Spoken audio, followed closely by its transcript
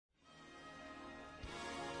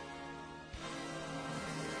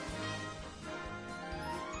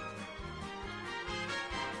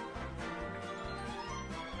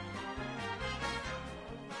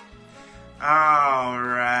All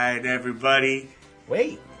right, everybody.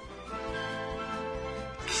 Wait.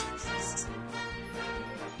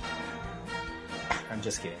 I'm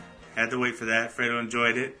just kidding. Had to wait for that. Fredo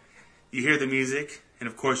enjoyed it. You hear the music, and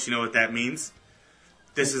of course you know what that means.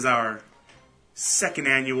 This is our second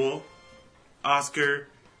annual Oscar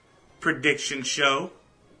prediction show.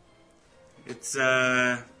 It's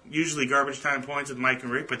usually garbage time points with Mike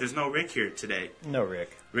and Rick, but there's no Rick here today. No,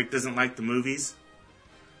 Rick. Rick doesn't like the movies,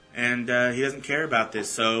 and he doesn't care about this,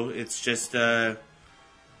 so it's just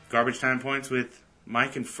garbage time points with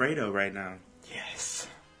Mike and Fredo right now. Yes.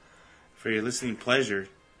 For your listening pleasure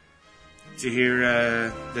to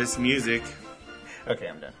hear this music. Okay,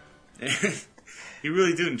 I'm done. You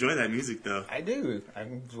really do enjoy that music, though. I do.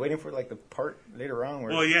 I'm waiting for the part later on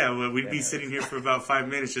where. Well, yeah, we'd be sitting here for about 5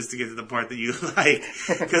 minutes just to get to the part that you like,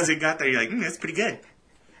 because it got there. You're like, that's pretty good.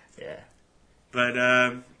 Yeah.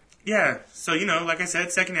 But yeah, so like I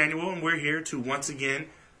said, second annual, and we're here to once again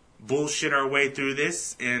bullshit our way through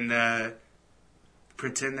this and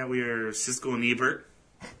pretend that we are Siskel and Ebert.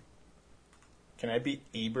 Can I be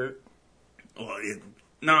Ebert? Well,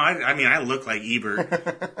 no, I mean I look like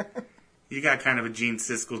Ebert. You got kind of a Gene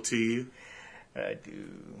Siskel to you. I do.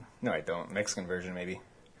 No, I don't. Mexican version, maybe.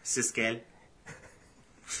 Siskel.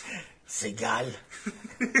 Seagal.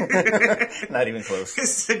 Not even close.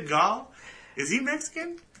 Seagal? Is he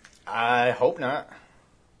Mexican? I hope not.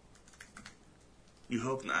 You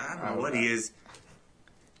hope not. I don't know what he is.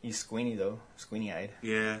 He's squeamy, though. Squeamy-eyed.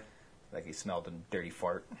 Yeah. Like he smelled a dirty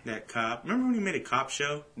fart. That cop. Remember when he made a cop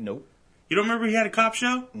show? Nope. You don't remember he had a cop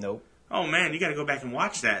show? Nope. Oh, man, you got to go back and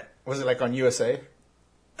watch that. Was it like on USA?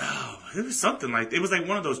 Oh, it was something like... It was like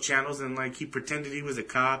one of those channels, and like he pretended he was a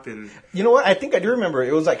cop, and... You know what? I think I do remember.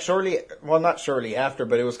 It was like shortly... Well, not shortly after,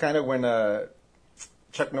 but it was kind of when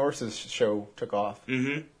Chuck Norris's show took off.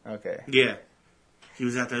 Mm-hmm. Okay. Yeah. He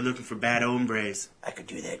was out there looking for bad hombres. I could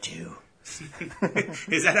do that, too.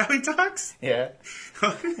 Is that how he talks? Yeah.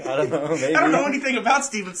 I don't know. Maybe. I don't know anything about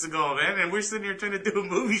Steven Seagal, man, and we're sitting here trying to do a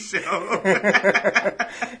movie show.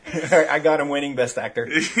 I got him winning Best Actor.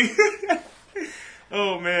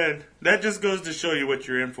 Oh, man. That just goes to show you what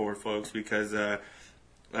you're in for, folks, because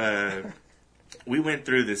we went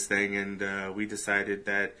through this thing, and we decided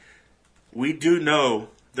that we do know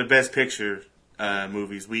the Best Picture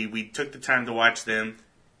movies. We took the time to watch them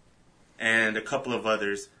and a couple of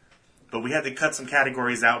others. But we had to cut some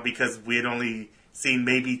categories out because we had only seen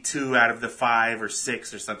maybe 2 out of the 5 or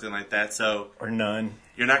 6 or something like that. So or none.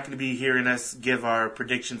 You're not going to be hearing us give our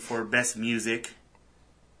prediction for best music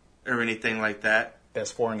or anything like that.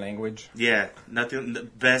 Best foreign language. Yeah, nothing.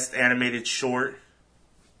 Best animated short,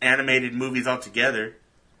 animated movies altogether.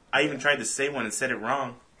 I even tried to say one and said it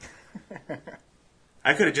wrong.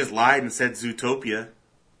 I could have just lied and said Zootopia.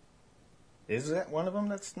 Is that one of them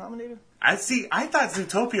that's nominated? I thought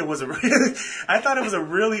Zootopia was I thought it was a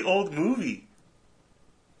really old movie.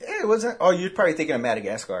 Yeah, it wasn't. Oh, you're probably thinking of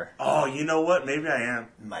Madagascar. Oh, you know what? Maybe I am.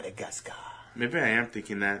 Madagascar. Maybe I am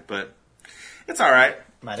thinking that, but it's all right.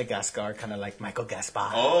 Madagascar, kind of like Michael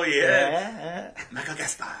Gaspar. Oh, yeah. Michael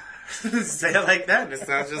Gaspar. Say it like that, and it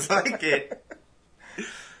sounds just like it.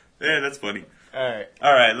 Yeah, that's funny. All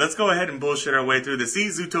right, let's go ahead and bullshit our way through this. See,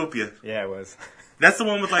 Zootopia. Yeah, it was. That's the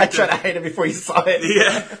one with I tried to hide it before you saw it.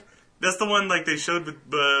 Yeah. That's the one like they showed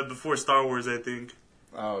before Star Wars, I think.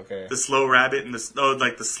 Oh, okay. The slow rabbit and the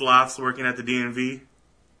sloths working at the DMV.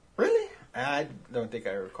 Really? I don't think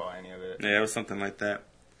I recall any of it. Yeah, it was something like that.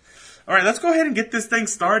 All right, let's go ahead and get this thing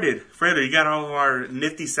started. Fredo, you got all of our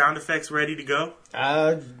nifty sound effects ready to go?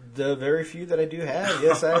 The very few that I do have.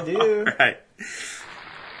 Yes, I do.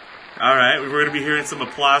 All right. We're going to be hearing some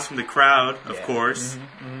applause from the crowd, of course.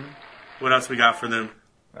 Mm-hmm, mm-hmm. What else we got for them?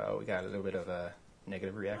 We got a little bit of a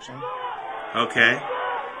negative reaction. Okay.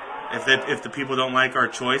 If the people don't like our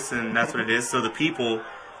choice, then that's what it is. So the people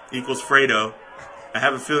equals Fredo. I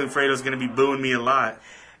have a feeling Fredo's going to be booing me a lot.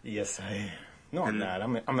 Yes, I am. No, I'm not.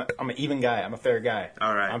 I'm an even guy. I'm a fair guy.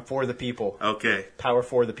 All right. I'm for the people. Okay. Power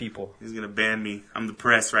for the people. He's going to ban me. I'm the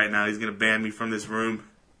press right now. He's going to ban me from this room.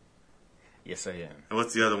 Yes, I am. And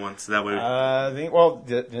what's the other one? So that way.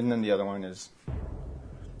 And then the other one is.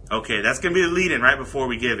 Okay, that's going to be the lead-in right before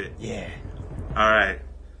we give it. Yeah. All right.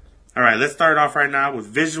 Let's start off right now with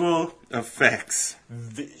visual effects.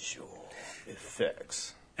 Visual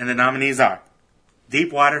effects. And the nominees are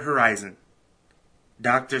Deepwater Horizon,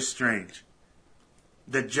 Doctor Strange,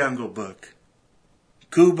 The Jungle Book,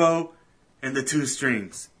 Kubo and the Two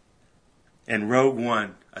Strings, and Rogue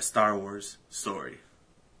One, a Star Wars story.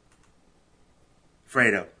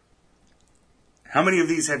 Fredo, how many of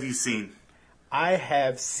these have you seen? I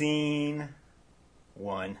have seen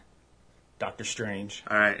one. Doctor Strange.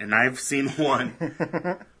 All right, and I've seen one,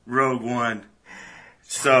 Rogue One.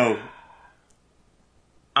 So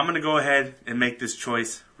I'm going to go ahead and make this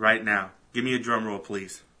choice right now. Give me a drum roll,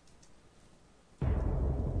 please.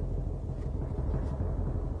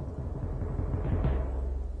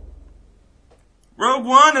 Rogue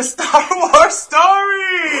One, a Star Wars story!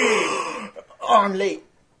 Oh, I'm late.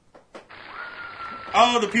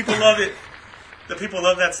 Oh, the people love it. The people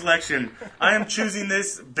love that selection. I am choosing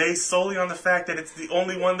this based solely on the fact that it's the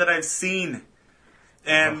only one that I've seen.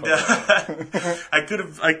 And I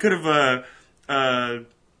could have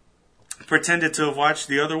pretended to have watched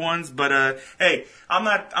the other ones, but hey, I'm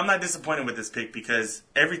not disappointed with this pick because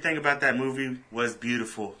everything about that movie was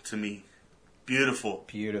beautiful to me. Beautiful.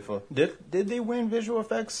 Beautiful. Did they win visual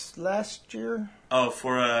effects last year? Oh,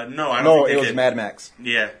 for no, I don't No, think it they was did. Mad Max.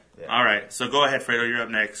 Yeah. All right. So go ahead, Fredo. You're up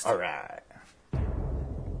next. All right.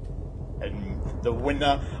 And the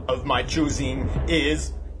winner of my choosing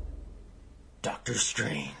is Doctor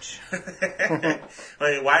Strange.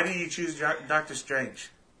 Wait, why do you choose Doctor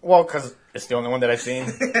Strange? Well, because it's the only one that I've seen.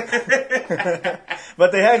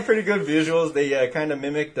 But they had pretty good visuals. They kind of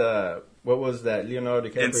mimicked, what was that, Leonardo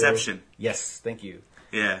DiCaprio? Inception. Yes, thank you.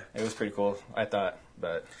 Yeah. It was pretty cool, I thought.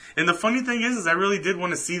 But And the funny thing is I really did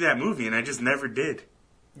want to see that movie, and I just never did.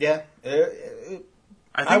 yeah,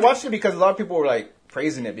 I watched it because a lot of people were like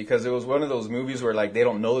praising it because it was one of those movies where like they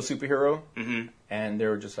don't know the superhero, and they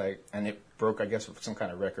were just like, and it broke, I guess, some kind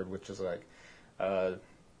of record, which is like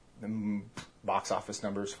box office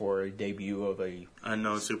numbers for a debut of a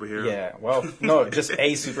unknown superhero. Yeah, well, no, just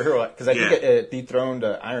a superhero because I think it dethroned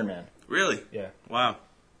Iron Man. Really? Yeah. Wow.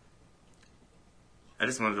 I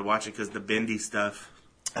just wanted to watch it because the bendy stuff.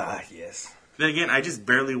 Ah, yes. Then again, I just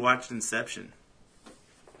barely watched Inception.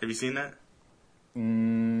 Have you seen that?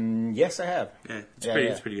 Yes, I have. Yeah, it's Yeah, pretty.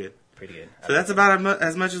 yeah. It's pretty good. Pretty good. So that's about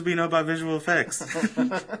as much as we know about visual effects.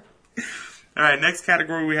 All right, next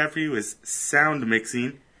category we have for you is sound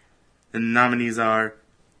mixing. The nominees are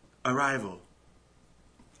Arrival,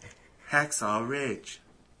 Hacksaw Ridge,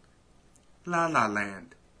 La La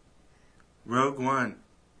Land, Rogue One,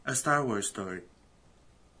 A Star Wars Story,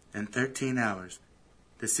 and 13 Hours,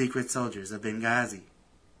 The Secret Soldiers of Benghazi.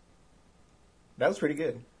 That was pretty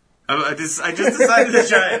good. I just decided to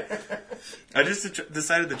try it. I just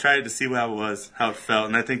decided to try it to see how it was, how it felt,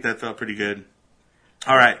 and I think that felt pretty good.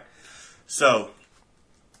 All right, so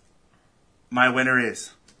my winner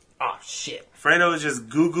is Oh, shit. Fredo is just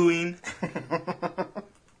Googling.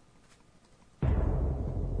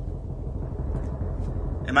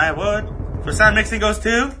 And my award for sound mixing goes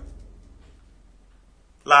to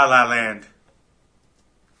La La Land.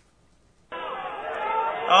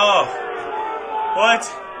 Oh, what?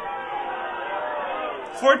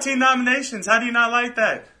 14 nominations. How do you not like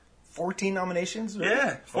that? 14 nominations?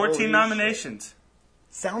 Yeah, 14 Holy nominations. shit.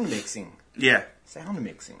 Sound mixing. Yeah. Sound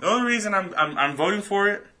mixing. The only reason I'm voting for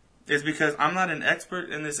it is because I'm not an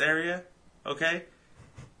expert in this area, okay?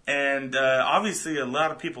 And obviously a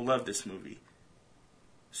lot of people love this movie.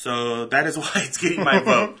 So that is why it's getting my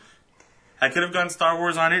vote. I could have gone Star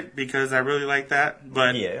Wars on it because I really like that,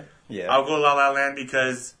 but Yeah. I'll go La La Land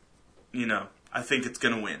because, I think it's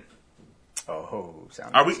going to win. Oh,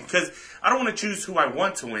 sound Are we? mixing. Because I don't want to choose who I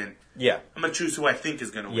want to win. Yeah. I'm going to choose who I think is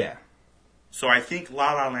going to win. Yeah. So I think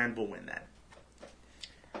La La Land will win that.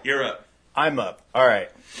 You're up. I'm up. All right.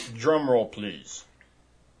 Drum roll, please.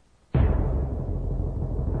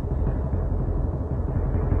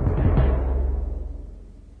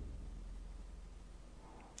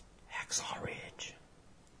 Hacksaw Ridge.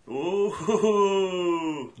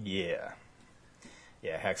 Ooh. Yeah.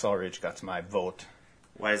 Yeah, Hacksaw Ridge got my vote.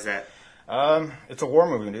 Why is that? It's a war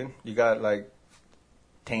movie, dude. You got like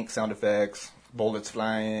tank sound effects, bullets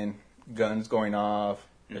flying, guns going off,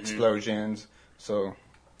 explosions. So,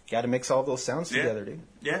 got to mix all those sounds together, dude.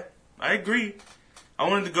 Yeah, I agree. I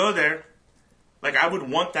wanted to go there. Like, I would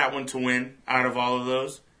want that one to win out of all of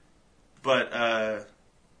those. But,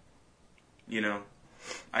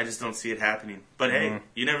 I just don't see it happening. But hey,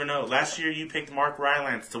 you never know. Last year you picked Mark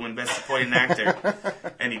Rylance to win Best Supporting Actor.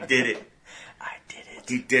 And he did it. I did it.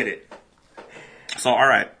 He did it. So,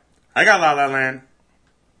 alright. I got La La Land.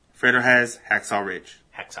 Fredo has Hacksaw Ridge.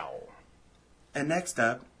 Hacksaw. And next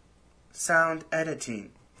up, sound editing.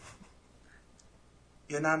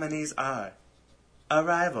 Your nominees are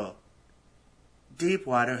Arrival,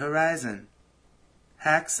 Deepwater Horizon,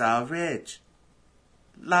 Hacksaw Ridge,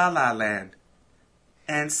 La La Land,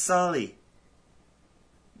 and Sully.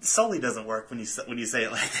 Sully doesn't work when you say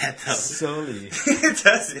it like that, though. Sully. It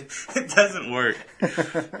doesn't. It doesn't work.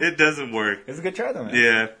 It doesn't work. It's a good try, though,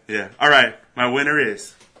 man. Yeah. All right. My winner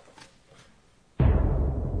is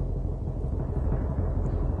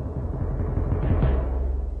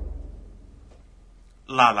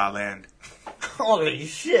La La Land. Holy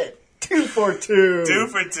shit. 2 for 2. 2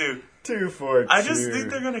 for 2. 2 for 2. I just think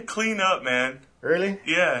they're going to clean up, man. Really?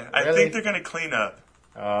 Yeah, I Really? think they're going to clean up.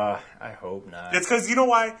 I hope not. It's because, you know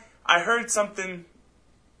why? I heard somebody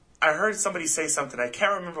say something. I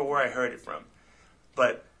can't remember where I heard it from.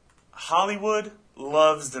 But Hollywood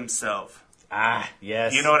loves themselves.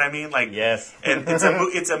 Yes. You know what I mean? Like, yes. And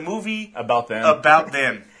it's a movie about them. About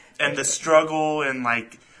them. And the struggle and,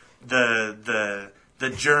 like, the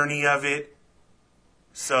journey of it.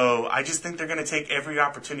 So I just think they're going to take every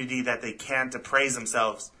opportunity that they can to praise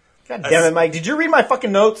themselves. God damn it, Mike. Did you read my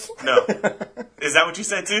fucking notes? No. Is that what you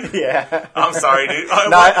said, too? Yeah. I'm sorry, dude.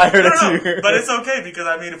 I heard it too. But it's okay, because,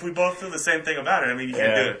 I mean, if we both feel the same thing about it, I mean, you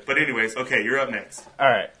can't do it. But anyways, okay, you're up next. All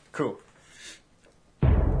right, cool.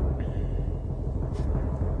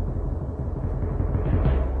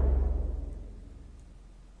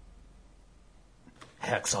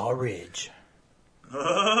 Hacksaw Ridge.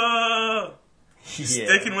 Oh,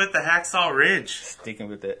 sticking with the Hacksaw Ridge. Sticking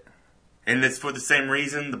with it. And it's for the same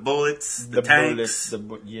reason, the bullets, the tanks. Bullets,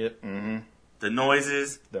 the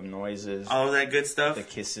noises. The noises. All of that good stuff. The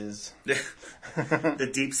kisses. The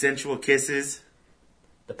deep sensual kisses.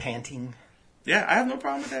 The panting. Yeah, I have no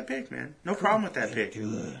problem with that pick, man. No problem with that pick.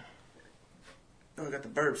 Good. Oh, I got the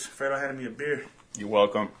burps. Fredo handed me a beer. You're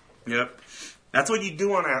welcome. Yep. That's what you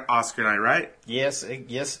do on an Oscar night, right? Yes,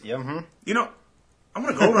 yeah, You know, I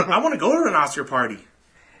want to go to an Oscar party.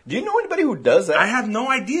 Do you know anybody who does that? I have no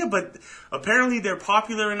idea, but apparently they're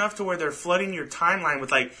popular enough to where they're flooding your timeline with,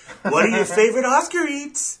 like, what are your favorite Oscar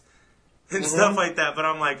eats? And stuff like that. But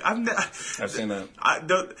I'm like, I've seen that.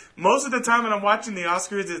 Most of the time when I'm watching the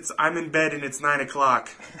Oscars, I'm in bed and it's 9 o'clock.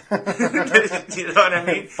 You know what I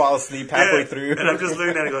mean? Fall asleep halfway through. And I'm just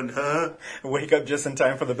looking at it going, huh? Wake up just in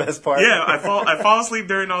time for the best part. Yeah, I fall asleep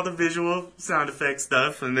during all the visual sound effect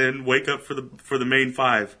stuff and then wake up for the main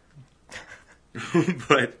 5.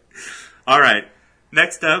 But, alright.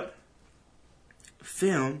 Next up,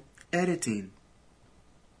 film editing.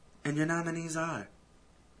 And your nominees are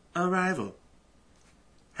Arrival,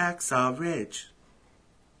 Hacksaw Ridge,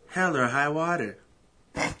 Hell or High Water,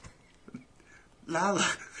 La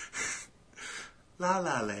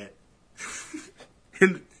La Land,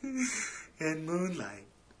 and Moonlight.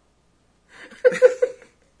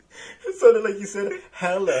 It sounded like you said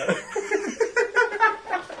hella.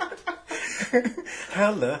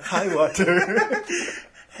 Hella high water.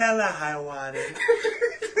 Hella high water.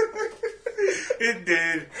 It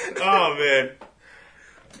did. Oh man.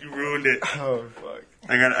 You ruined it. Oh fuck.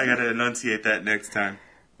 I gotta enunciate that next time.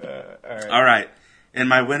 Alright. Alright. And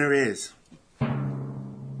my winner is that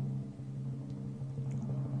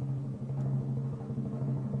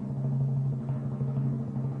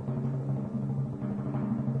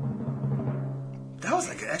was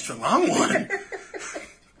like an extra long one.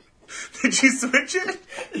 Did you switch it?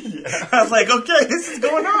 Yeah. I was like, okay, this is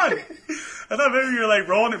going on. I thought maybe you were like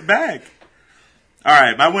rolling it back.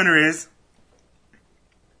 Alright, my winner is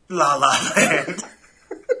La La Land.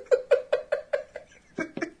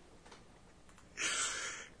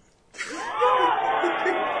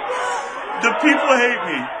 The people hate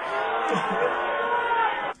me.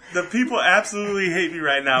 The people absolutely hate me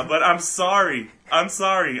right now, but I'm sorry. I'm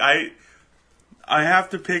sorry. I have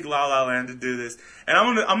to pick La La Land to do this. And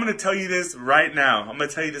I'm gonna tell you this right now. I'm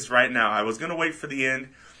gonna tell you this right now. I was gonna wait for the end,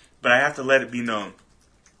 but I have to let it be known.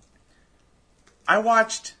 I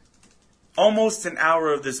watched almost an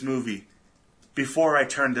hour of this movie before I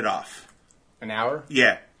turned it off. An hour?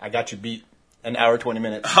 Yeah. I got you beat. An hour, 20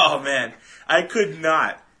 minutes. Oh, man. I could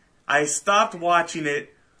not. I stopped watching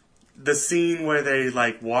it, the scene where they,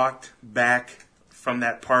 like, walked back from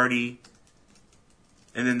that party,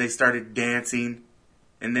 and then they started dancing,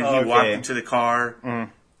 and then he walked into the car. Mm.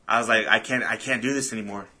 I was like, I can't do this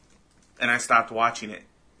anymore. And I stopped watching it.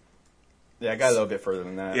 Yeah, I got a little bit further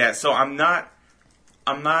than that. Yeah, so I'm not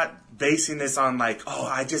basing this on like, oh,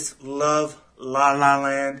 I just love La La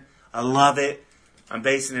Land. I love it. I'm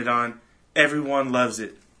basing it on everyone loves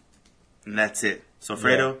it. And that's it. So,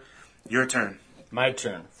 Fredo, your turn. My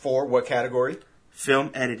turn. For what category?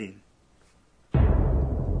 Film editing.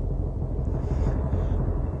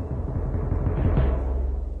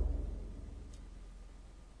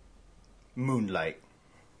 Moonlight.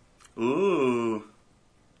 Ooh.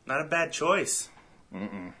 Not a bad choice.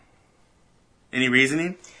 Mm-mm. Any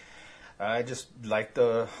reasoning? I just like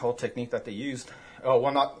the whole technique that they used. Oh,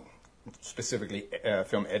 well, not specifically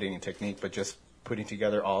film editing technique, but just putting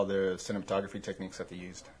together all the cinematography techniques that they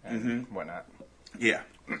used and whatnot. Yeah.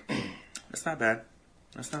 That's not bad.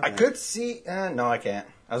 That's not bad. I could see... no, I can't.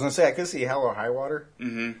 I was going to say I could see Hell or High Water.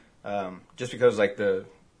 Mm-hmm. Just because, like, the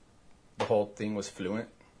the whole thing was fluent.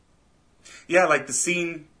 Yeah, like the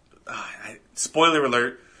scene. Spoiler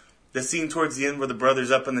alert: the scene towards the end where the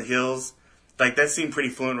brother's up in the hills. Like, that seemed pretty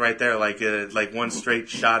fluent right there. Like one straight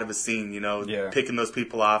shot of a scene, picking those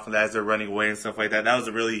people off and as they're running away and stuff like that. That was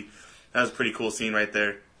a pretty cool scene right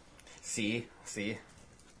there. See.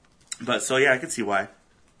 But, so yeah, I can see why.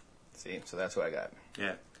 See, so that's what I got.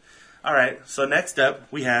 Yeah. All right, so next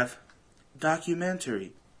up, we have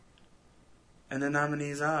documentary. And the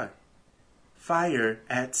nominees are Fire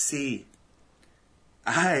at Sea,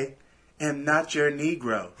 I Am Not Your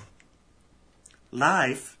Negro,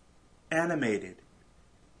 Life Animated,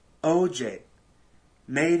 OJ,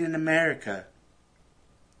 Made in America,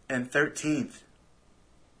 and 13th.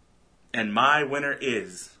 And my winner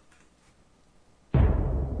is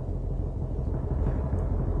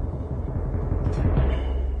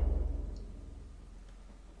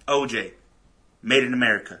OJ, Made in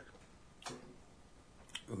America.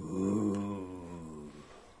 Ooh.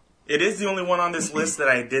 It is the only one on this list that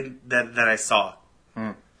I saw.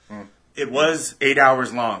 It was 8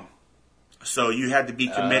 hours long. So you had to be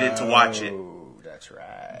committed to watch it. Oh, that's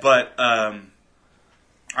right. But I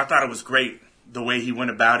thought it was great the way he went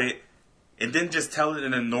about it. And didn't just tell it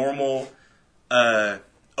in a normal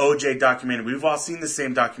OJ documentary. We've all seen the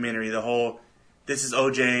same documentary. The whole, this is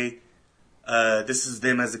OJ, this is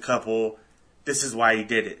them as a couple, this is why he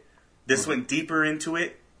did it. This went deeper into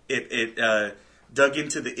it. It dug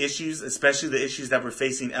into the issues, especially the issues that were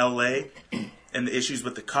facing L.A. and the issues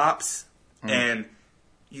with the cops. And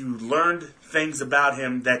you learned things about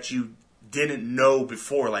him that you didn't know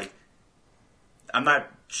before. Like, I'm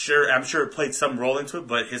sure it played some role into it,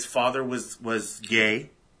 but his father was gay,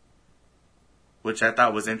 which I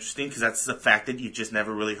thought was interesting because that's a fact that you just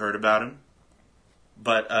never really heard about him.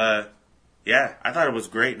 But, yeah, I thought it was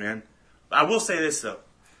great, man. I will say this, though,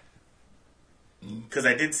 because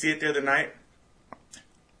I did see it the other night.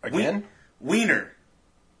 Again? Wiener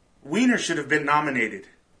should have been nominated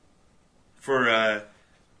for a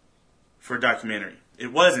documentary.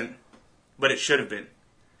 It wasn't, but it should have been.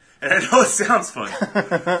 And I know it sounds funny.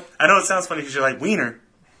 Because you're like, Wiener.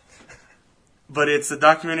 But it's a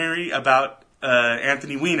documentary about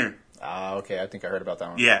Anthony Weiner. Ah, okay. I think I heard about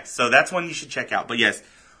that one. Yeah, so that's one you should check out. But yes,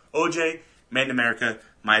 OJ, Made in America,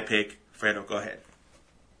 my pick. Fredo, go ahead.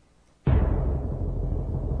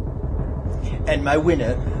 And my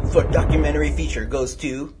winner for documentary feature goes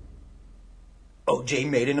to OJ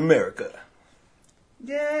Made in America.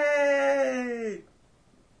 Yay!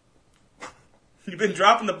 You've been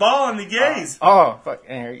dropping the ball on the gays. Oh, fuck.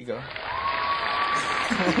 And here you go.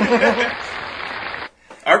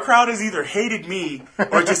 Our crowd has either hated me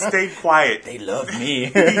or just stayed quiet. They love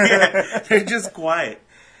me. Yeah, they're just quiet.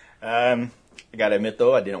 I gotta admit,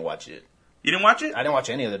 though, I didn't watch it. You didn't watch it? I didn't watch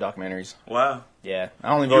any of the documentaries. Wow. Yeah.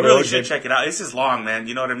 I only You voted really OJ. should check it out. This is long, man.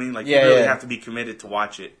 You know what I mean? Like, Yeah, you really yeah. have to be committed to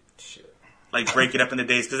watch it. Shit. Like, break it up into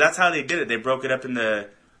days. Because that's how they did it. They broke it up into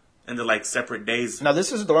like, separate days. Now,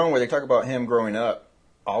 this is the one where they talk about him growing up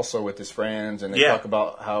also with his friends, and they talk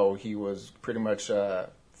about how he was pretty much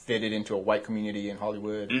fitted into a white community in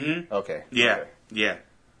Hollywood. Mm-hmm. Okay. Yeah, okay. yeah.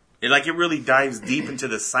 It really dives deep into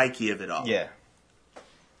the psyche of it all. Yeah.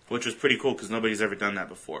 Which was pretty cool because nobody's ever done that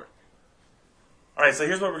before. All right, so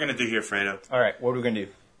here's what we're going to do here, Fredo. All right, what are we going to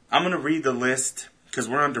do? I'm going to read the list because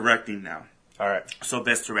we're on directing now. All right. So,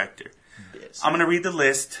 Best Director. Yes. I'm going to read the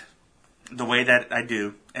list the way that I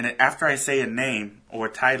do. And after I say a name or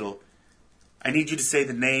a title, I need you to say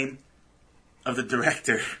the name of the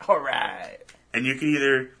director. All right. And you can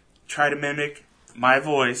either try to mimic my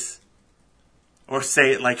voice or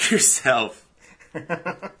say it like yourself.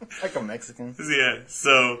 Like a Mexican. Yeah,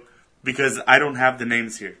 so, because I don't have the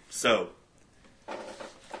names here. So,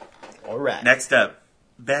 All right. next up,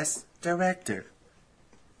 Best Director.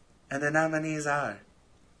 And the nominees are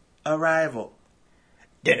Arrival,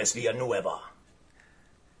 Dennis Villanueva,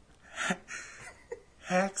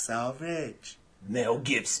 Hacksaw Ridge, Mel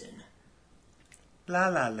Gibson, La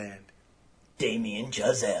La Land, Damien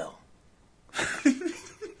Chazelle,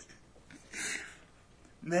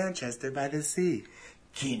 Manchester by the Sea,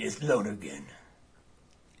 Kenneth Lonergan,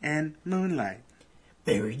 and Moonlight.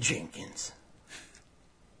 Barry Jenkins.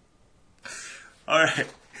 All right,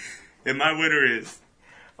 and my winner is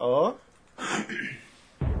Oh?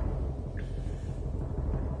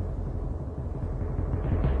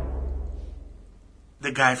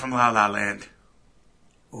 the guy from La La Land.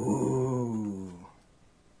 Ooh.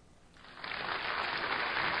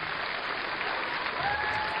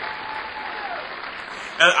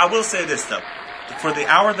 I will say this, though. For the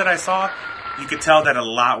hour that I saw, you could tell that a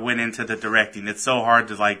lot went into the directing. It's so hard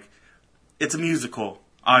to, like... It's a musical,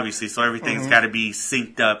 obviously, so everything's got to be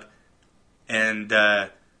synced up And I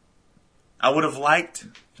would have liked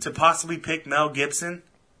to possibly pick Mel Gibson,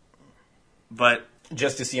 but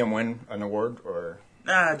Just to see him win an award, or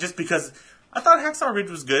just because I thought Hacksaw Ridge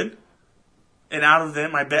was good, and out of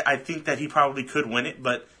them, I think that he probably could win it.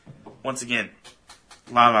 But once again,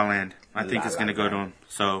 La La Land, I think it's going to go to him.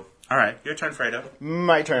 So, all right, your turn, Fredo.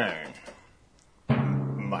 my turn.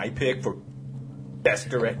 My pick for best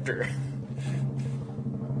director.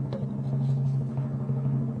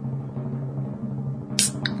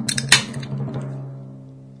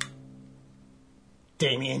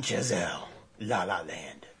 Damien Chazelle, La La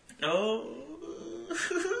Land. Oh,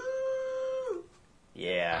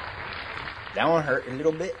 Yeah. That one hurt a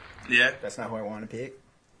little bit. yeah, That's not who I want to pick.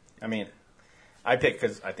 I mean, I picked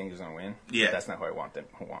because I think he's going to win. Yeah. But that's not who I want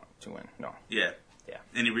to win. No. yeah. Yeah.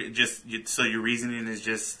 So your reasoning is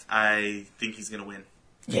just I think he's going to win.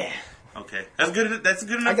 Yeah. Okay, that's good. That's a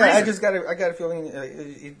good enough. I reason. got a feeling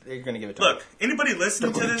you're going to give it to him. Look, anybody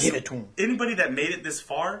listening to They're gonna this, give it to him. anybody that made it this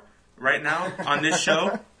far right now on this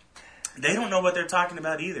show, they don't know what they're talking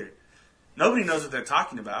about either. Nobody knows what they're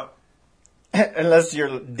talking about. Unless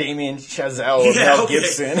you're Damien Chazelle or Mel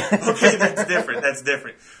Gibson. Okay, that's different. That's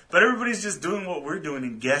different. But everybody's just doing what we're doing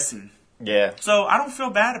and guessing. Yeah. So I don't feel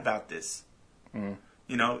bad about this.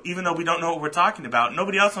 You know, even though we don't know what we're talking about,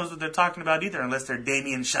 nobody else knows what they're talking about either, unless they're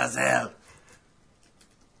Damien Chazelle.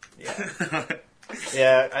 Yeah.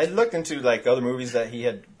 Yeah, I looked into like other movies that he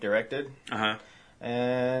had directed,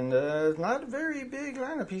 and not a very big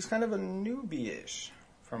lineup. He's kind of a newbie-ish,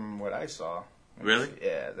 from what I saw. Really?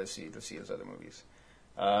 Yeah. Let's see his other movies.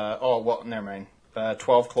 Never mind.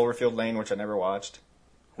 12 Cloverfield Lane, which I never watched.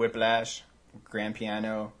 Whiplash, Grand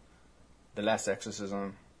Piano, The Last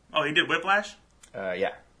Exorcism. Oh, he did Whiplash?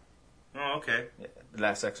 Yeah. Oh, okay. Yeah, The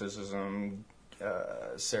Last Exorcism,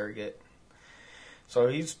 Surrogate. So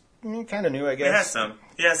he's kind of new, I guess.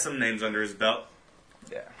 He has some names under his belt.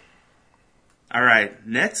 Yeah. All right.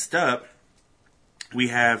 Next up, we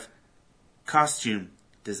have costume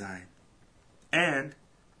design. And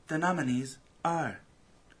the nominees are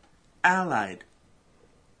Allied,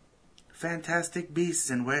 Fantastic Beasts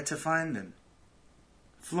and Where to Find Them,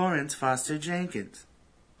 Florence Foster Jenkins,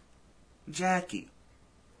 Jackie,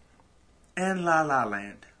 and La La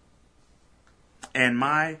Land. And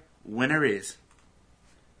my winner is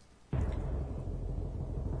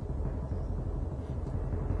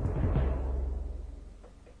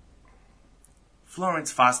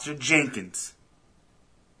Florence Foster Jenkins.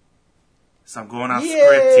 So I'm going off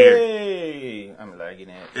script here. Yay! I'm liking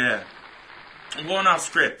it. Yeah. I'm going off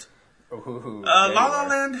script. Ooh, La La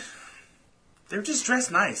Land, they're just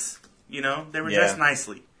dressed nice. You know, they were dressed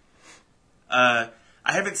nicely. I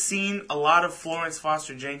haven't seen a lot of Florence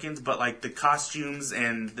Foster Jenkins, but like the costumes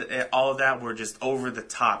and all of that were just over the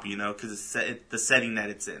top, you know, because the setting that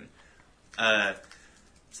it's in. So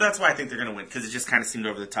that's why I think they're going to win, because it just kind of seemed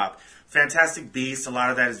over the top. Fantastic Beasts, a lot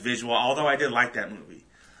of that is visual, although I did like that movie.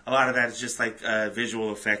 A lot of that is just like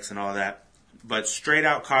visual effects and all that. But straight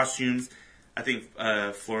out costumes, I think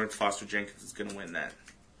Florence Foster Jenkins is going to win that.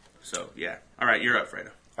 So, yeah. All right, you're up, Fredo.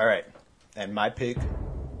 All right. And my pick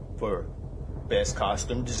for best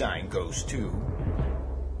costume design goes to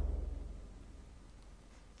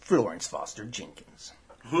Florence Foster Jenkins.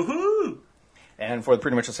 Woohoo! And for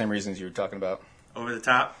pretty much the same reasons you were talking about. Over the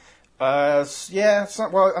top? Yeah.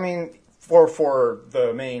 Well, I mean, for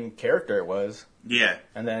the main character it was. Yeah.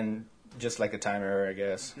 And then just like a time error, I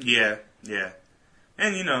guess. Yeah, yeah.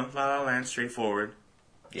 And, you know, La La Land, straightforward.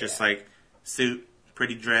 Yeah. Just like suit,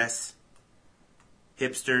 pretty dress,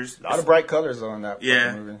 hipsters. A lot of bright colors on that movie.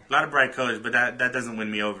 A lot of bright colors, but that doesn't win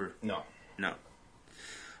me over. No.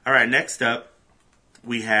 All right, next up,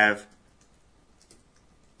 we have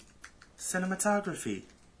cinematography.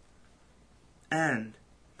 And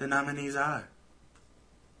the nominees are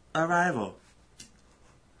Arrival,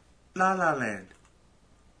 La La Land,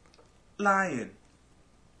 Lion,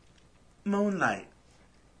 Moonlight,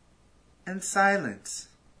 and Silence.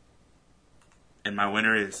 And my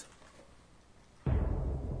winner is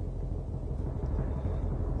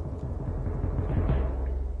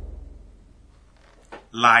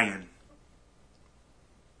Lion.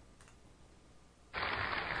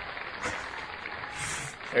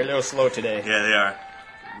 They're a little slow today. Yeah, they are.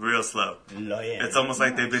 Real slow. Lion. It's almost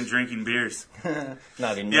like they've been drinking beers.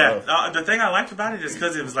 Not enough. Yeah, the thing I liked about it is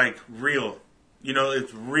because it was like real. You know,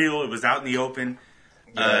 it's real. It was out in the open.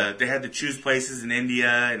 Yeah. They had to choose places in India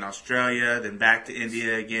and Australia, then back to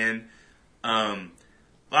India again. La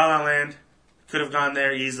La Land could have gone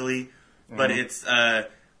there easily, but it's a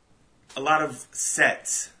lot of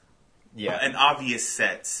sets. Yeah. And obvious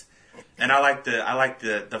sets. And I like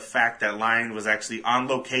the fact that Lion was actually on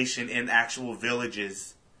location in actual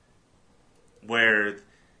villages where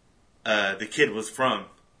the kid was from.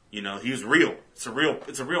 You know, he was real. It's a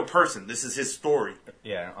real person. This is his story.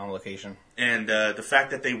 Yeah, on location. And the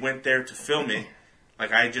fact that they went there to film it,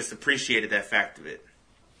 like, I just appreciated that fact of it.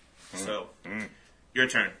 So, your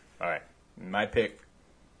turn. All right. My pick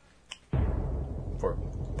for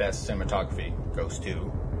best cinematography goes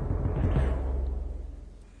to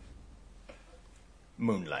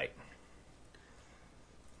Moonlight.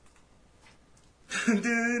 There's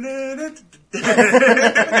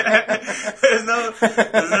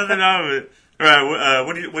nothing wrong with it. All right,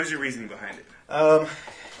 what is your reasoning behind it?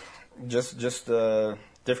 Just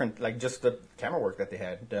different, like just the camera work that they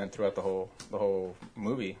had done throughout the whole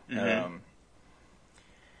movie. Mm-hmm.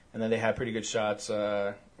 And then they had pretty good shots,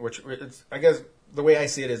 which it's, I guess the way I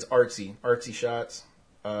see it is artsy shots.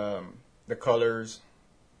 The colors,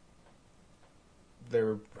 they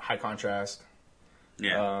were high contrast.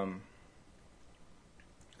 Yeah.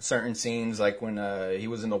 Certain scenes, like when he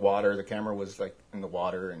was in the water, the camera was like in the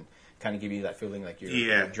water and kind of give you that feeling like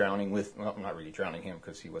you're drowning with. Well, not really drowning him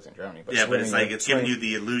because he wasn't drowning, but but it's like it's giving you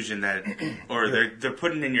the illusion that, or they're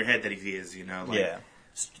putting in your head that he is, you know, like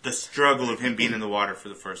the struggle of him being in the water for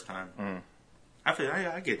the first time.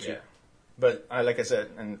 I get you. Yeah. But like I said,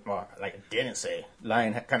 and well, like I didn't say,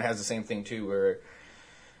 Lion kind of has the same thing too,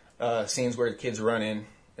 where scenes where the kid's running.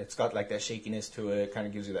 It's got like that shakiness to it. Kind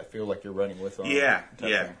of gives you that feel like you're running with them. Yeah.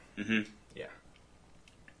 Yeah.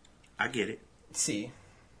 I get it. See.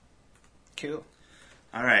 Cool.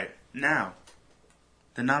 All right. Now,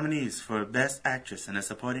 the nominees for Best Actress in a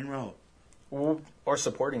Supporting Role. Or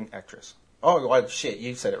supporting actress. Oh, well, shit.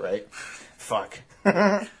 You said it right. Fuck.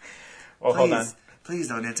 Well, hold on. Please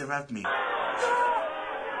don't interrupt me. All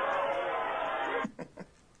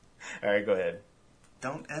right, go ahead.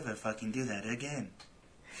 Don't ever fucking do that again.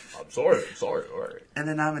 I'm sorry. All right. And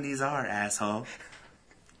the nominees are, asshole,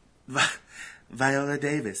 Viola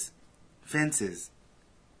Davis, Fences,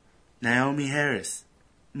 Naomi Harris,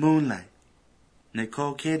 Moonlight,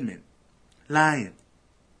 Nicole Kidman, Lion,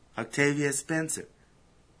 Octavia Spencer,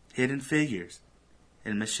 Hidden Figures,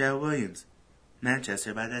 and Michelle Williams,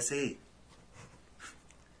 Manchester by the Sea.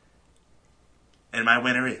 And my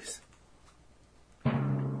winner is...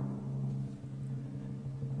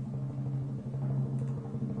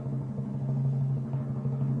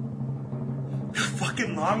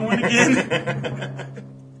 fucking long one again.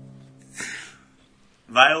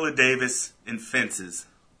 Viola Davis in Fences.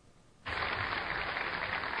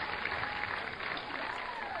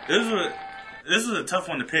 This was a tough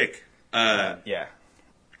one to pick. Yeah.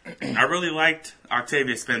 I really liked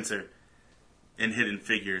Octavia Spencer in Hidden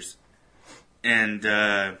Figures, and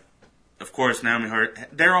of course Naomi Hart.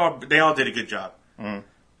 They all did a good job.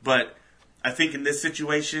 But I think in this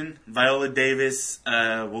situation, Viola Davis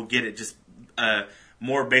will get it just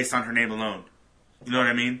more based on her name alone. You know what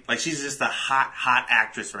I mean? Like, she's just a hot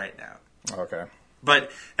actress right now. Okay.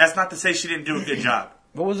 But that's not to say she didn't do a good job.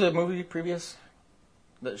 What was the movie previous?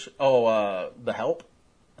 The Help?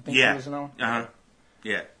 I think she was in that.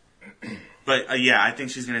 Yeah. But, I think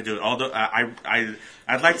she's going to do it. Although,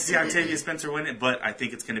 I'd like to see Octavia Spencer win it, but I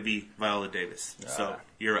think it's going to be Viola Davis. So,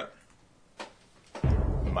 you're up.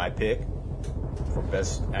 My pick for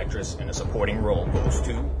Best Actress in a Supporting Role goes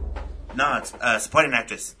to... No, it's supporting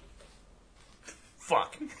actress.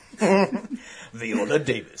 Fuck. Viola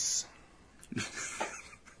Davis.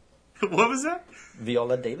 What was that?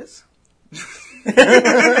 Viola Davis? Did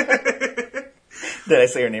I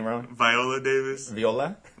say her name wrong? Viola Davis.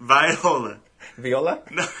 Viola? Viola. Viola?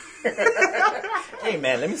 No. Hey,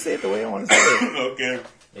 man, let me say it the way I want to say it. Okay.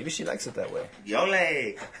 Maybe she likes it that way.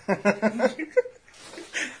 Yole.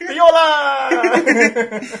 Viola!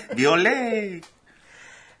 Viola.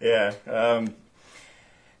 Yeah.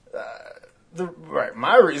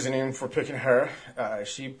 My reasoning for picking her,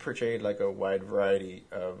 she portrayed like a wide variety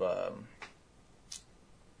of,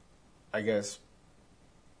 I guess,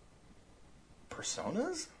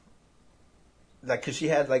 personas. Like, cause she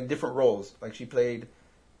had like different roles. Like, she played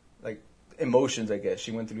like emotions. I guess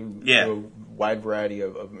she went through a wide variety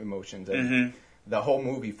of emotions. And the whole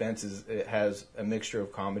movie, Fences, it has a mixture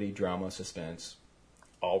of comedy, drama, suspense,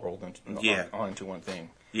 all rolled into one thing.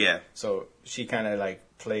 Yeah. So she kind of like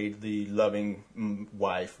played the loving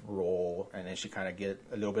wife role, and then she kind of get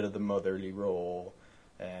a little bit of the motherly role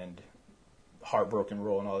and heartbroken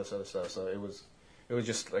role and all this other stuff. So it was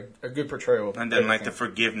just like a good portrayal. And then everything. Like the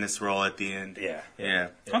forgiveness role at the end. Yeah.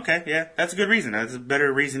 Okay, yeah. That's a good reason. That's a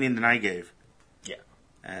better reasoning than I gave. Yeah.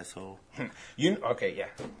 Asshole. Okay, yeah.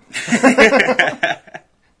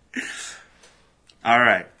 All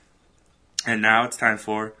right. And now it's time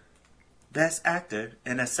for Best Actor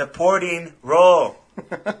in a Supporting Role.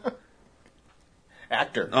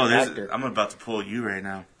 Actor. Oh, actor. I'm about to pull you right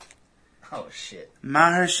now. Oh, shit.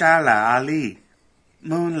 Mahershala Ali,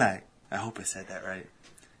 Moonlight. I hope I said that right.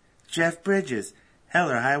 Jeff Bridges, Hell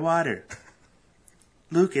or High Water.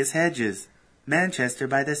 Lucas Hedges, Manchester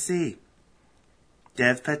by the Sea.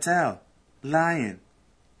 Dev Patel, Lion.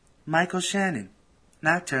 Michael Shannon,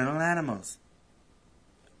 Nocturnal Animals.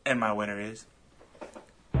 And my winner is...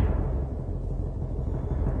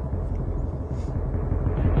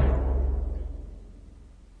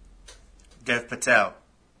 Dev Patel,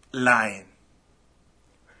 Lion.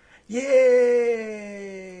 Yay!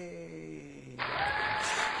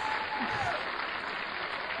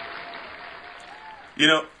 You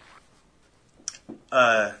know,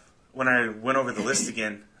 when I went over the list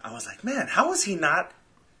again, I was like, man, how was he not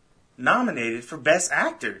nominated for Best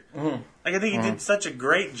Actor? Mm-hmm. Like, I think he did such a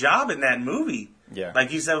great job in that movie. Yeah.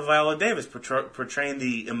 Like you said with Viola Davis, portraying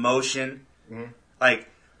the emotion. Mm-hmm. Like,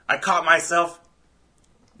 I caught myself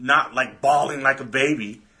not, like, bawling like a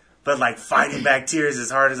baby, but, like, fighting back tears as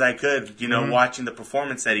hard as I could, you know, watching the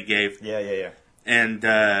performance that he gave. Yeah. And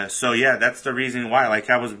so, yeah, that's the reason why. Like,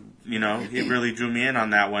 I was, you know, it really drew me in on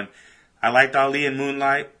that one. I liked Ali in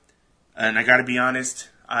Moonlight, and I got to be honest,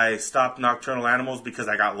 I stopped Nocturnal Animals because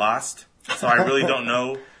I got lost. So I really don't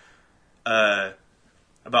know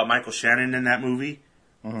about Michael Shannon in that movie.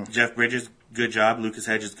 Mm-hmm. Jeff Bridges, good job. Lucas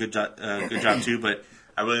Hedges, good job too. But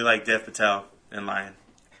I really like Dev Patel in Lion.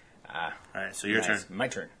 All right, so your turn. My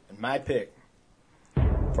turn. And my pick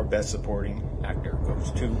for Best Supporting Actor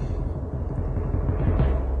goes to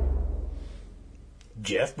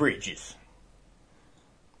Jeff Bridges.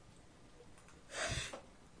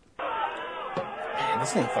 Man,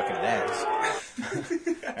 this thing fucking ass.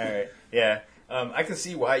 All right, yeah. I can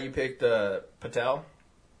see why you picked Patel,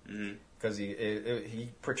 because he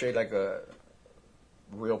portrayed like a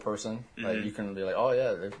real person. Like, you can be like, oh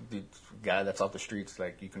yeah, the guy that's off the streets.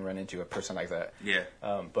 Like, you can run into a person like that. Yeah.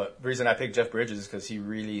 But the reason I picked Jeff Bridges is because he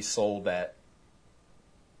really sold that.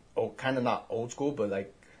 Oh, kind of not old school, but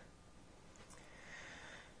like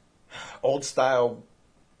old style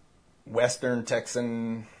Western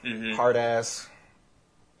Texan hard ass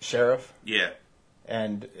sheriff. Yeah.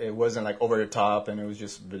 And it wasn't like over the top, and it was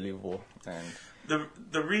just believable. And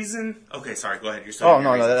the reason... Okay, sorry, go ahead. You're saying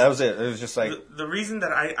no, that was it. It was just like... The reason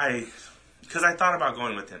that because I thought about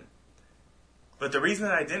going with him. But the reason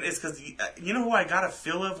that I didn't is because, you know who I got a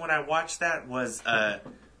feel of when I watched that was,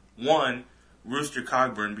 one, Rooster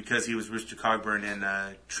Cogburn, because he was Rooster Cogburn in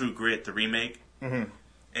True Grit, the remake. Mm-hmm.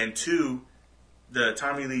 And two, the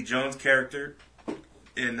Tommy Lee Jones character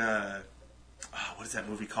in... what is that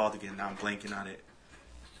movie called again? Now I'm blanking on it.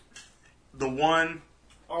 The one...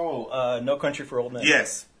 No Country for Old Men.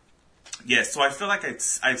 Yes. So I feel like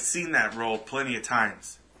I've seen that role plenty of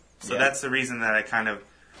times. So that's the reason that I kind of,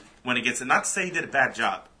 when it gets, not to say he did a bad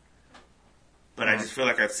job, but I just feel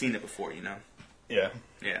like I've seen it before, you know? Yeah.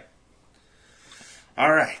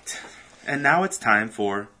 All right. And now it's time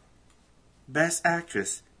for Best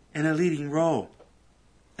Actress in a Leading Role.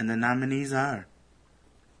 And the nominees are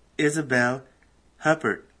Isabel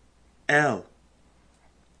Huppert, Elle.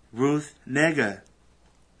 Ruth Negga,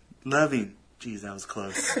 Loving. Jeez, that was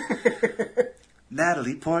close.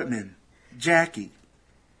 Natalie Portman, Jackie.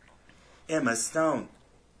 Emma Stone,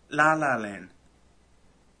 La La Land.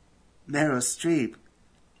 Meryl Streep,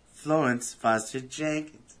 Florence Foster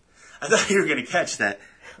Jenkins. I thought you were going to catch that.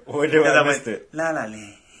 What do I missed it? La La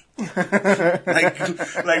Land.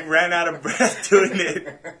 like ran out of breath doing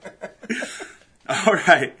it. All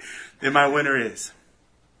right. And my winner is...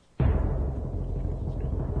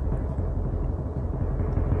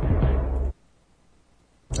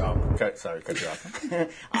 Cut you off.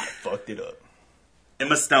 I fucked it up.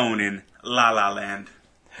 Emma Stone in La La Land.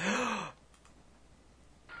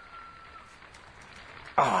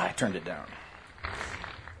 I turned it down.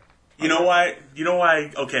 You know why?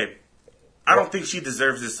 Okay. I don't think she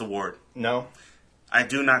deserves this award. No? I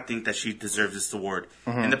do not think that she deserves this award.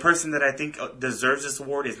 Mm-hmm. And the person that I think deserves this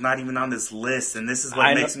award is not even on this list. And this is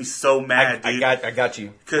what makes me so mad, dude. I got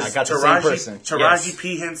you. Because Taraji Yes.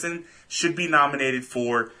 P. Henson should be nominated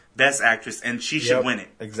for Best Actress, and she should win it.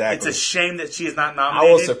 Exactly. It's a shame that she is not nominated.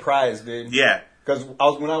 I was surprised, dude. Yeah. Because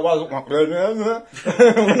when I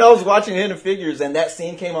was watching Hidden Figures and that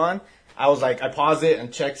scene came on, I was like, I paused it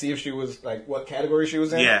and checked see if she was like what category she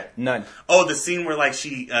was in. Yeah. None. Oh, the scene where like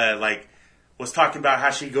she was talking about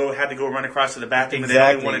how she had to go run across to the bathroom and they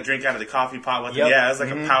didn't want to drink out of the coffee pot with her. Yeah, it was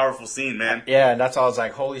like a powerful scene, man. Yeah, and that's all I was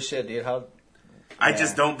like, holy shit, dude. I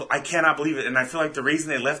cannot believe it. And I feel like the reason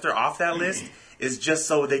they left her off that list is just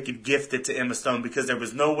so they could gift it to Emma Stone, because there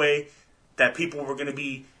was no way that people were going to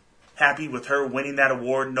be happy with her winning that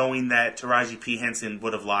award knowing that Taraji P. Henson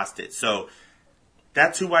would have lost it. So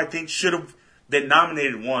that's who I think should have been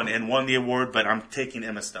nominated and won the award, but I'm taking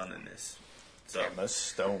Emma Stone in this. So. Emma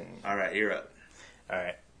Stone. All right, you're up. All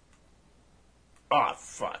right. Oh,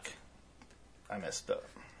 fuck. I messed up.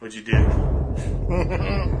 What'd you do?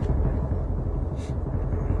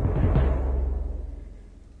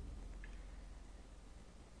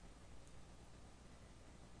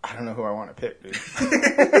 I don't know who I want to pick, dude.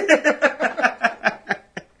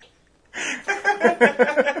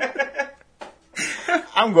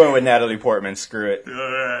 I'm going with Natalie Portman. Screw it. All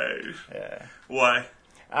right. Yeah. Why?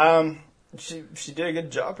 She did a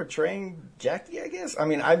good job portraying Jackie, I guess. I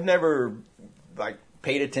mean, I've never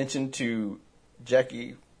paid attention to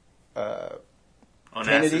Jackie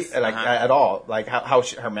Kennedy at all. Like how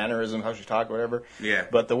her mannerism, how she talked, whatever. Yeah.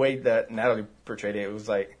 But the way that Natalie portrayed it was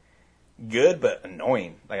like good but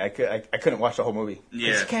annoying. Like I couldn't watch the whole movie.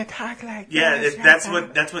 Yeah. She can't talk like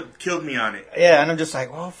that. That's what killed me on it. Yeah, and I'm just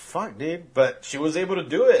like, well, fuck, dude. But she was able to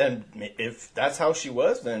do it, and if that's how she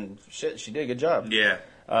was, then shit, she did a good job. Yeah.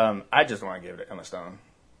 I just want to give it to Emma Stone.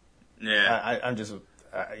 Yeah. I'm just,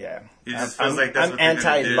 yeah. It just feels like that's I'm what they're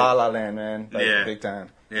gonna anti do. La La Land, man. Big time.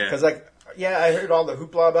 Yeah. Because, I heard all the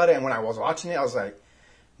hoopla about it, and when I was watching it, I was like,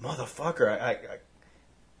 motherfucker,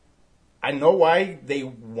 I know why they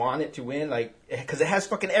want it to win, because it has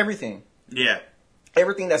fucking everything. Yeah.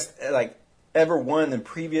 Everything that's, ever won in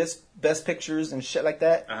previous Best Pictures and shit like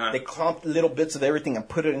that. Uh-huh. They clumped little bits of everything and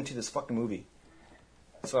put it into this fucking movie.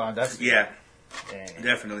 So, that's... Yeah. Dang.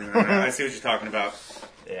 Definitely. I see what you're talking about.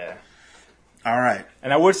 Yeah. All right.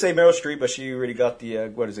 And I would say Meryl Streep, but she already got the,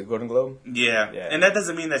 Golden Globe? Yeah. And that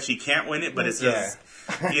doesn't mean that she can't win it, but it's just,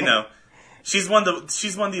 she's won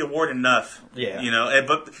the award enough. Yeah.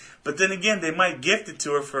 But then again, they might gift it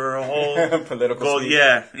to her for her whole political speech.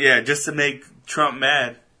 Yeah, just to make Trump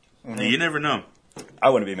mad. Mm-hmm. You never know. I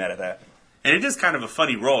wouldn't be mad at that. And it is kind of a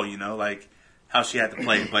funny role, like how she had to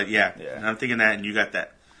play it. But yeah. I'm thinking that, and you got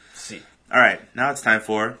that. See. All right, now it's time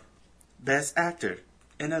for Best Actor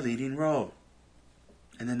in a Leading Role.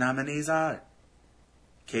 And the nominees are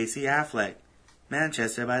Casey Affleck,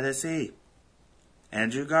 Manchester by the Sea;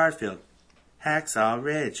 Andrew Garfield, Hacksaw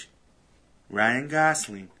Ridge; Ryan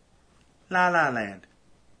Gosling, La La Land;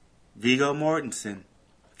 Viggo Mortensen,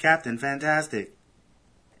 Captain Fantastic;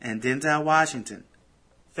 and Denzel Washington,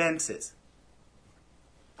 Fences.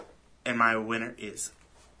 And my winner is...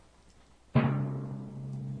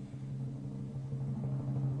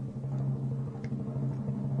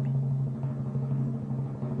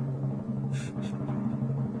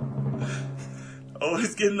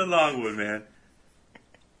 Always getting the long one, man.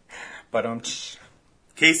 But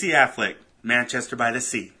Casey Affleck, Manchester by the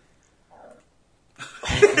Sea.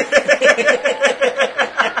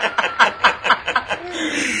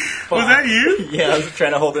 Was that you? Yeah, I was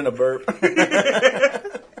trying to hold in a burp. All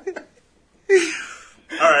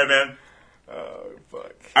right, man. Oh,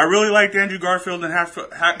 fuck. I really liked Andrew Garfield and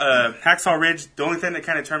Hacksaw Ridge. The only thing that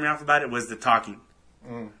kind of turned me off about it was the talking.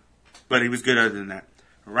 But he was good other than that.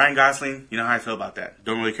 Ryan Gosling, you know how I feel about that.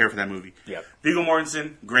 Don't really care for that movie. Yep. Viggo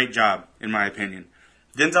Mortensen, great job, in my opinion.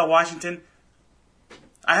 Denzel Washington,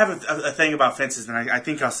 I have a thing about Fences, and I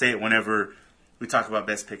think I'll say it whenever we talk about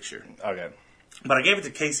Best Picture. Okay. But I gave it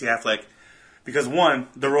to Casey Affleck because, one,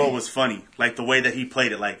 the role was funny. Like, the way that he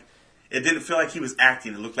played it. Like, it didn't feel like he was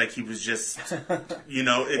acting. It looked like he was just, it felt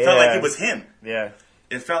like it was him. Yeah.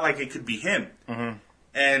 It felt like it could be him. Mm-hmm.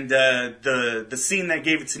 And the scene that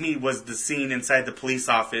gave it to me was the scene inside the police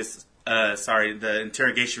office. The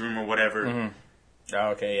interrogation room or whatever. Mm-hmm. Oh,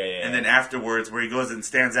 okay, yeah. And then afterwards, where he goes and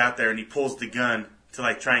stands out there and he pulls the gun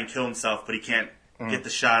to try and kill himself, but he can't get the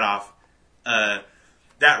shot off.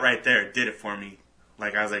 That right there did it for me.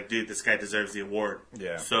 I was like, dude, this guy deserves the award.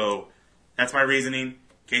 Yeah. So that's my reasoning.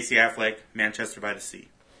 Casey Affleck, Manchester by the Sea.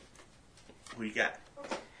 Who you got?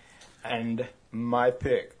 And my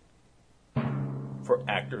pick for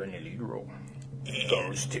actor in a lead role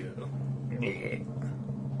goes to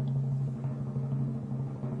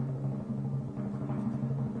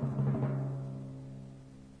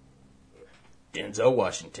Denzel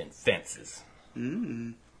Washington, Fences.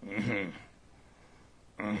 Mm. Mm-hmm.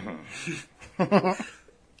 Mm-hmm.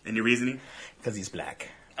 And your reasoning? Because he's black.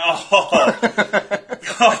 Oh.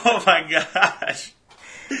 Oh my gosh.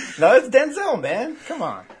 No, it's Denzel, man. Come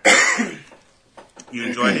on. You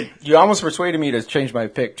enjoyed it? You almost persuaded me to change my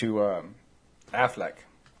pick to Affleck.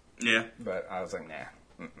 Yeah. But I was like, nah.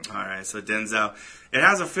 Mm-mm. All right, so Denzel. It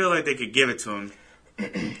has a feel like they could give it to him,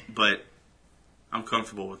 but I'm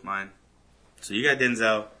comfortable with mine. So you got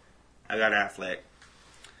Denzel. I got Affleck.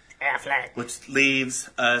 Affleck. Which leaves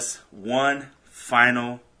us one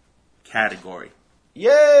final category.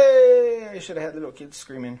 Yay! I should have had little kids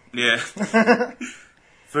screaming. Yeah.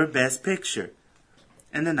 For Best Picture.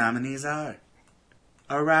 And the nominees are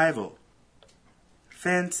Arrival,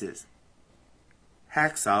 Fences,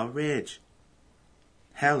 Hacksaw Ridge,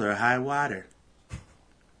 Hell or High Water,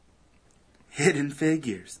 Hidden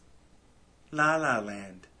Figures, La La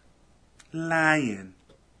Land, Lion,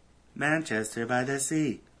 Manchester by the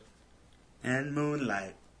Sea, and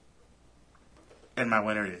Moonlight. And my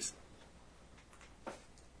winner is...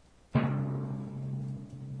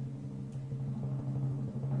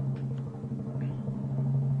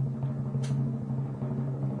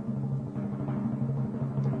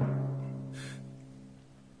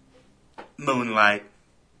 Moonlight.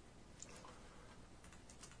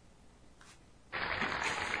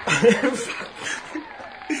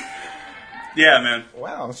 Yeah, man.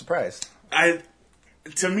 Wow, I'm surprised.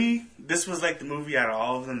 To me, this was like the movie out of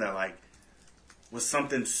all of them that like was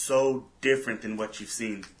something so different than what you've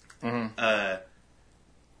seen. Mm-hmm.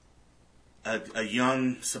 A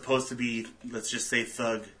young, supposed to be, let's just say,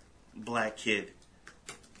 thug black kid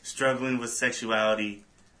struggling with sexuality.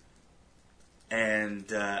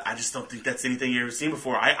 And I just don't think that's anything you've ever seen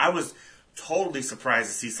before. I was totally surprised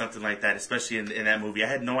to see something like that, especially in that movie. I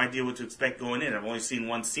had no idea what to expect going in. I've only seen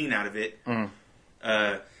one scene out of it. Mm.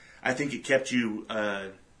 I think it kept you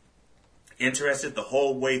interested the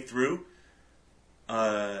whole way through.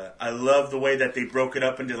 I love the way that they broke it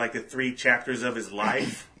up into like the 3 chapters of his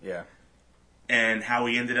life. Yeah. And how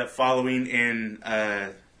he ended up following in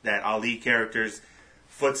that Ali character's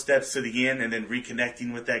footsteps to the end, and then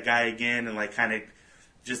reconnecting with that guy again, and like kind of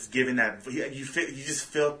just giving that you just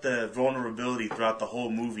felt the vulnerability throughout the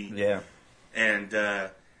whole movie. Yeah. And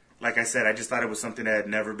like I said, I just thought it was something that had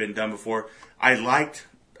never been done before. I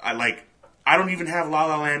don't even have La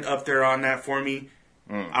La Land up there on that for me.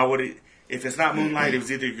 I would, if it's not Moonlight, it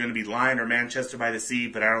was either going to be Lion or Manchester by the Sea,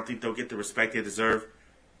 but I don't think they'll get the respect they deserve.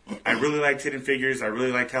 I really liked Hidden Figures. I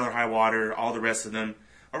really liked Hell or High Water. All the rest of them.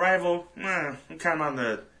 Arrival, I'm kind of on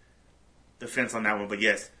the fence on that one. But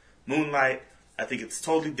yes, Moonlight, I think it's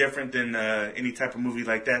totally different than any type of movie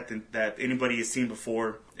like that anybody has seen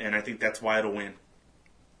before. And I think that's why it'll win.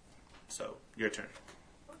 So, your turn.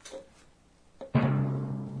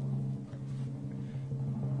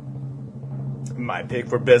 My pick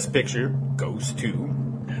for Best Picture goes to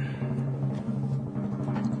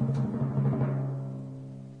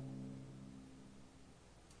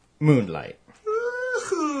Moonlight.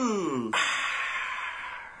 Woohoo!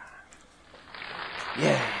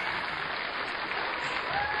 Yeah.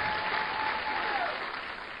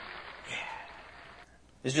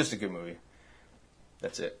 It's just a good movie.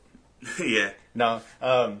 That's it. Yeah. No,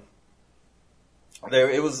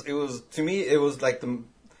 it was to me it was like I'm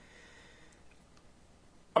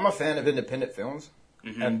a fan of independent films,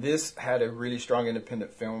 and this had a really strong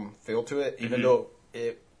independent film feel to it, even though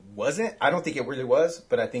it wasn't. I don't think it really was,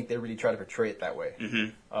 but I think they really try to portray it that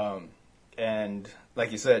way. And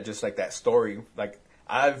like you said, just like that story, like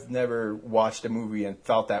I've never watched a movie and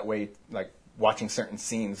felt that way, like watching certain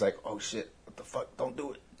scenes, like, oh shit, what the fuck, don't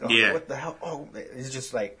do it. Oh, Yeah. What the hell? Oh, it's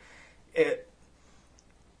just like it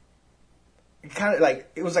kind of like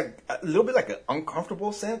it was like a little bit like an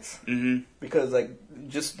uncomfortable sense, because like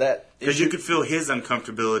just that Because you could feel his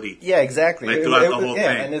uncomfortability. yeah, exactly. Like throughout the whole thing.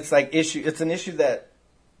 And it's like it's an issue that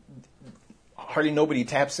hardly nobody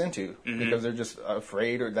taps into because they're just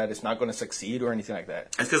afraid or that it's not going to succeed or anything like that.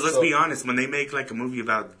 It's because let's be honest, when they make like a movie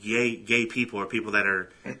about gay people or people that are,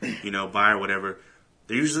 bi or whatever,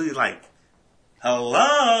 they're usually like,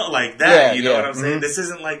 hello, like that. You know what I'm saying? This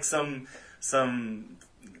isn't like some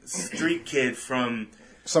street kid from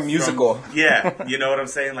some musical. Yeah, you know what I'm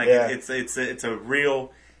saying? Like Yeah. it's a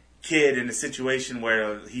real kid in a situation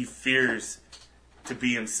where he fears to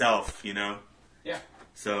be himself. Yeah.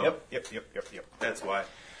 So Yep. that's why.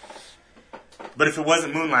 But if it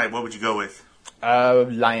wasn't Moonlight, what would you go with?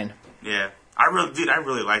 Lion. Yeah, I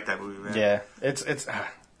really like that movie, man. Yeah,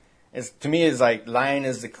 it's to me it's like Lion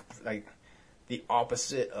is the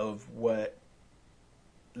opposite of what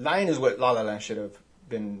Lion is what La La Land should have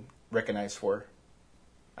been recognized for,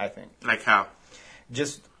 I think. Like how?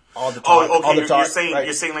 Just all the talk. Oh, okay. All the You're talk, saying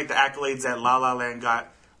like the accolades that La La Land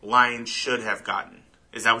got, Lion should have gotten.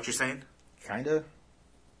 Is that what you're saying? Kinda.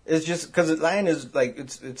 It's just because Lion is like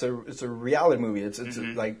it's a reality movie. It's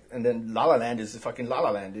like, and then La La Land is fucking La La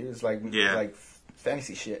Land, dude. It's like like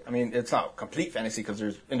fantasy shit. I mean, it's not complete fantasy because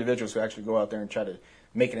there's individuals who actually go out there and try to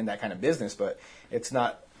make it in that kind of business, but it's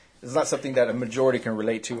not something that a majority can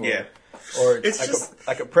relate to. Or It's like just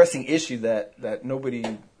a pressing issue that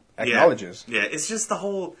nobody acknowledges. Yeah, it's just the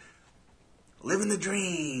whole living the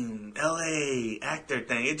dream, L.A. actor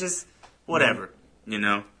thing. It just whatever, you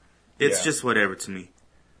know. It's just whatever to me.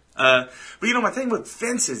 But you know, my thing with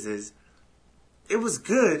Fences is it was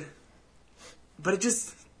good, but it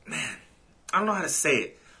just, man, I don't know how to say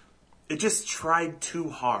it. It just tried too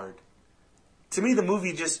hard. To me, the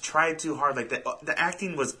movie just tried too hard. Like the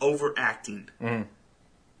acting was overacting, and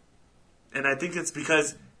I think it's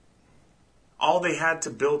because all they had to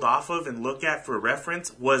build off of and look at for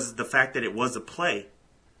reference was the fact that it was a play.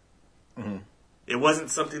 Mm-hmm. It wasn't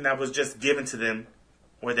something that was just given to them,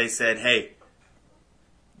 where they said, "Hey,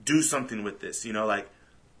 do something with this." You know, like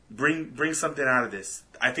bring something out of this.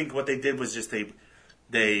 I think what they did was just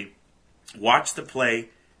they watched the play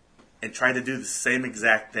and tried to do the same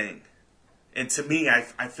exact thing. And to me,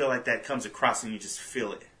 I feel like that comes across and you just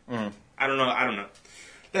feel it. Mm. I don't know.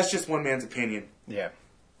 That's just one man's opinion. Yeah.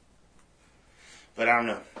 But I don't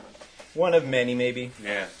know. One of many, maybe.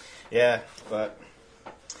 Yeah. Yeah, but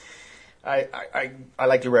I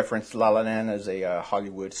like to reference La La Land as a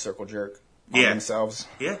Hollywood circle jerk on themselves.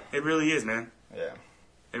 Yeah, it really is, man. Yeah.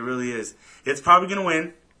 It really is. It's probably going to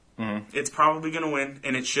win. Mm-hmm. It's probably going to win,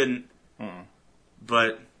 and it shouldn't. Mm-hmm.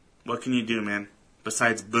 But what can you do, man?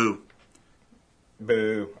 Besides boo.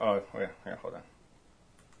 Boo. Oh, yeah, hold on.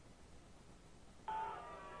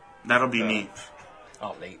 That'll be me.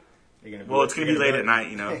 Oh, late. It's going to be late at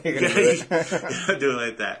night, you know. Do it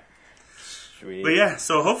like that. Sweet. But yeah,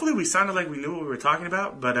 so hopefully we sounded like we knew what we were talking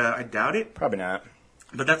about, but I doubt it. Probably not.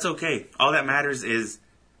 But that's okay. All that matters is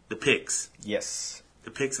the picks. Yes.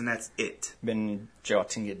 The picks, and that's it. Been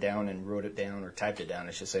jotting it down and wrote it down, or typed it down,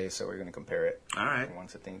 I should say, so we're going to compare it. All right.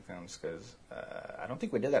 Once the thing comes, because I don't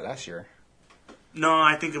think we did that last year. No,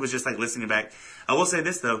 I think it was just like listening back. I will say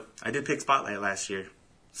this, though. I did pick Spotlight last year.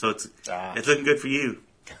 So it's looking good for you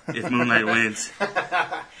if Moonlight wins.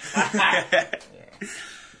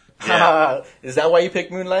 Yeah. Is that why you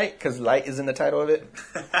picked Moonlight? Because light is in the title of it?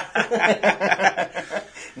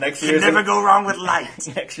 Next year, you never go wrong with light.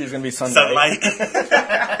 Next year's going to be Sunlight.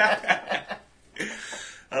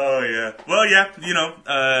 Oh, yeah. Well, yeah, you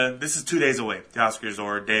know, this is 2 days away, the Oscars,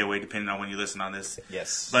 or a day away, depending on when you listen on this.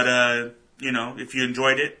 Yes. But, you know, if you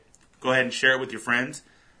enjoyed it, go ahead and share it with your friends.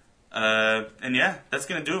 And yeah, that's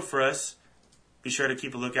going to do it for us. Be sure to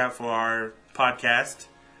keep a lookout for our podcast.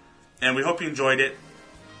 And we hope you enjoyed it.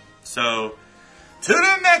 So, tune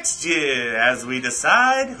in next year as we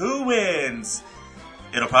decide who wins.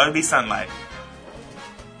 It'll probably be Sunlight.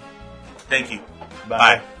 Thank you.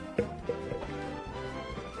 Bye.